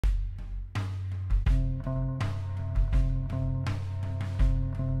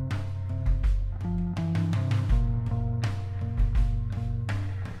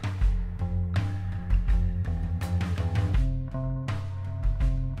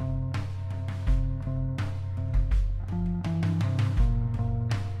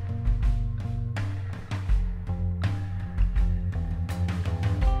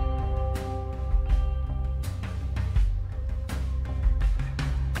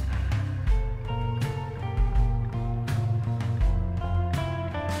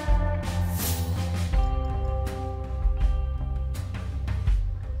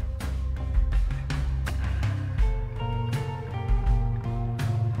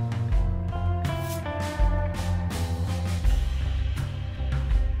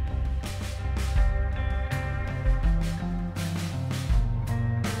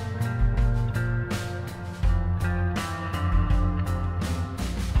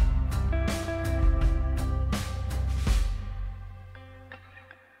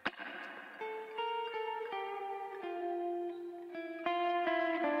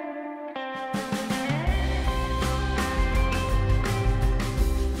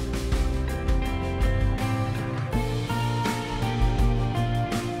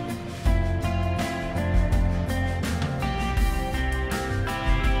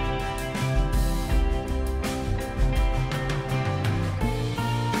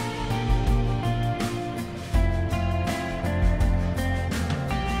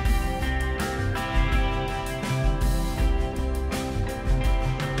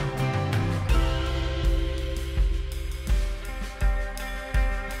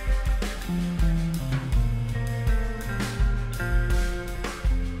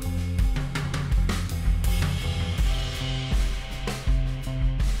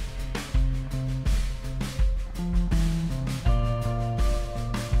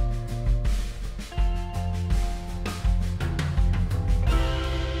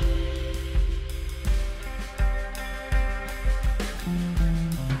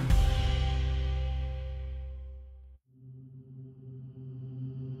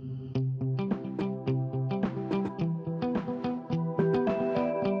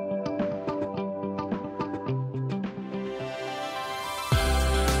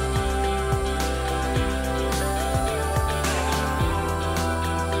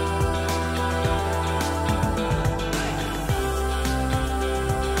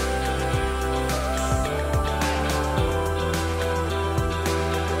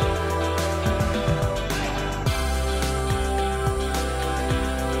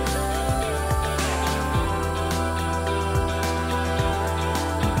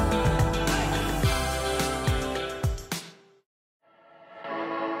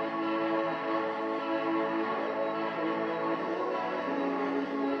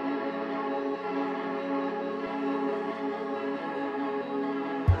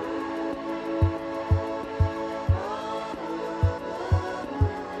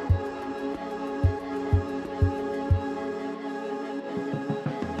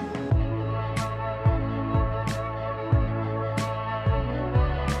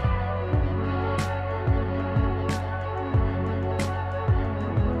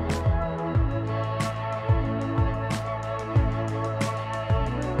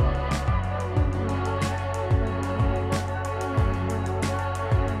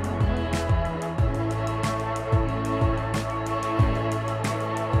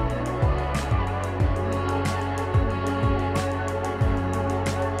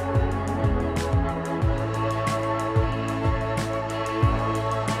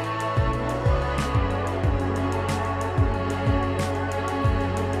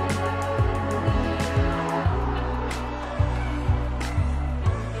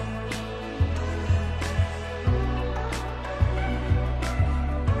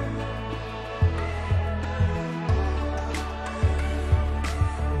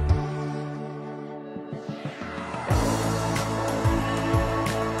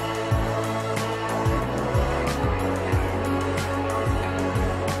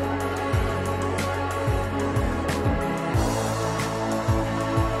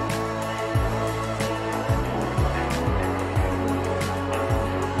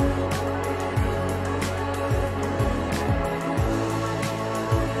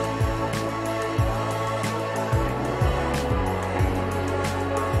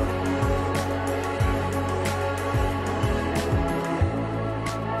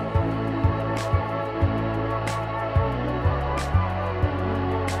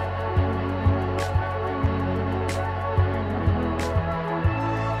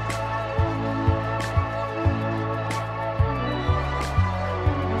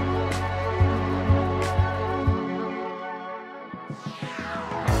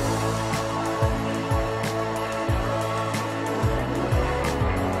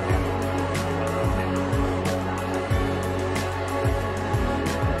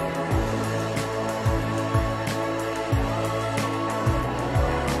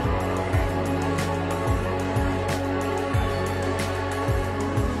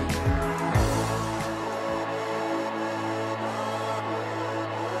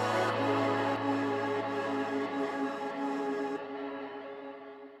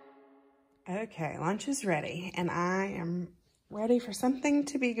Okay, lunch is ready, and I am ready for something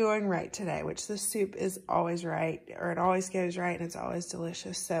to be going right today, which this soup is always right, or it always goes right, and it's always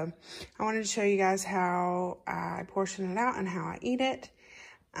delicious. So I wanted to show you guys how I portion it out and how I eat it.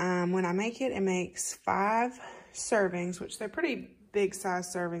 When I make it, it makes 5 servings, which they're pretty big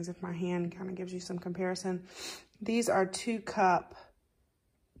size servings if my hand kind of gives you some comparison. These are 2-cup,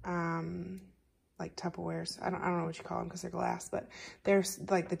 like Tupperwares. I don't know what you call them because they're glass, but they're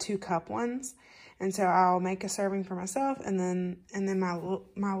like the 2-cup ones. And so I'll make a serving for myself, and then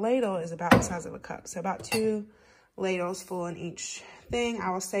my ladle is about the size of a cup. So about 2 ladles full in each thing. I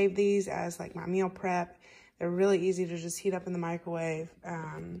will save these as like my meal prep. They're really easy to just heat up in the microwave,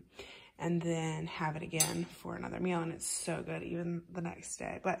 and then have it again for another meal, and it's so good even the next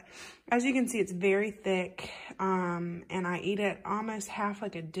day. But as you can see, it's very thick, and I eat it almost half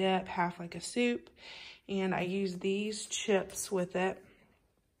like a dip, half like a soup, and I use these chips with it,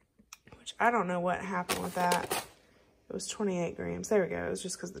 which I don't know what happened with that. It was 28 grams. There we go. It was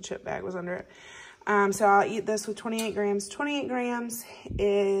just because the chip bag was under it. So I'll eat this with 28 grams. 28 grams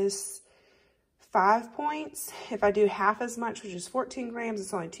is 5 points. If I do half as much, which is 14 grams,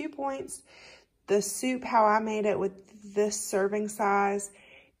 it's only 2 points. The soup, how I made it with this serving size,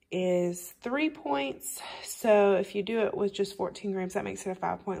 is 3 points. So if you do it with just 14 grams, that makes it a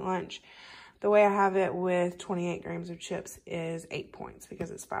 5-point lunch. The way I have it with 28 grams of chips is 8 points, because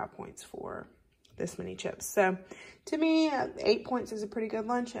it's 5 points for this many chips. So to me, 8 points is a pretty good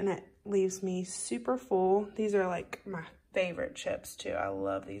lunch, and it leaves me super full. These are like my favorite chips too. I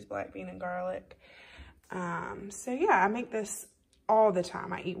love these black bean and garlic. So yeah, I make this all the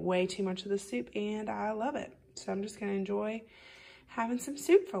time. I eat way too much of the soup, and I love it. So I'm just gonna enjoy having some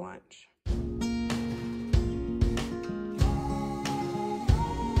soup for lunch.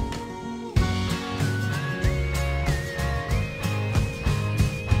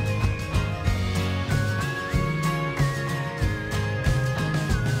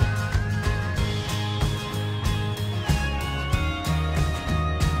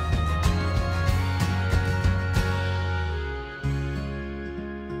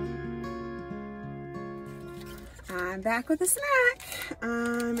 I'm back with a snack.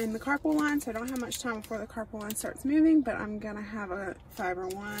 I'm in the carpool line, so I don't have much time before the carpool line starts moving, but I'm gonna have a Fiber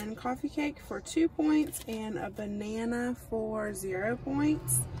One coffee cake for 2 points and a banana for 0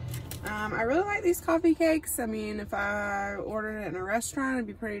 points. I really like these coffee cakes. I mean, if I ordered it in a restaurant, I'd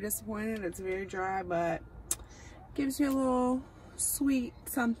be pretty disappointed. It's very dry, but gives you a little sweet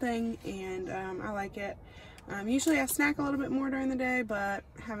something, and I like it. Usually I snack a little bit more during the day, but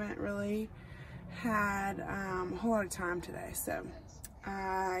haven't really had a whole lot of time today, so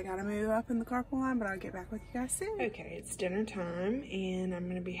I gotta move up in the carpool line, but I'll get back with you guys soon. Okay, it's dinner time, and I'm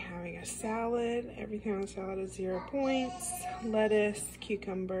gonna be having a salad. Everything on the salad is 0 points. Lettuce,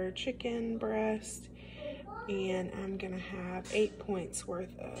 cucumber, chicken breast, and I'm gonna have 8 points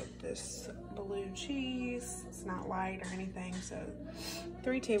worth of this blue cheese. It's not light or anything, so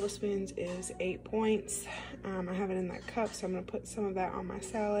 3 tablespoons is 8 points. I have it in that cup, so I'm gonna put some of that on my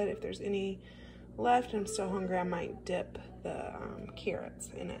salad. If there's any left and I'm still hungry, I might dip the carrots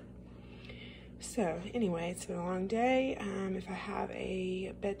in it. So anyway, it's been a long day. If I have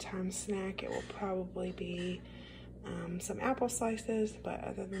a bedtime snack, it will probably be some apple slices, but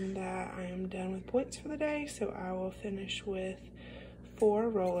other than that, I am done with points for the day. So I will finish with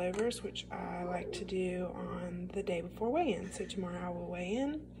 4 rollovers, which I like to do on the day before weigh-in. So tomorrow I will weigh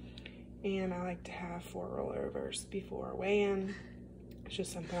in, and I like to have 4 rollovers before weigh-in. It's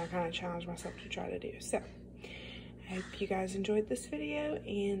just something I kind of challenge myself to try to do. So I hope you guys enjoyed this video,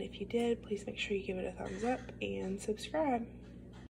 and if you did, please make sure you give it a thumbs up and subscribe.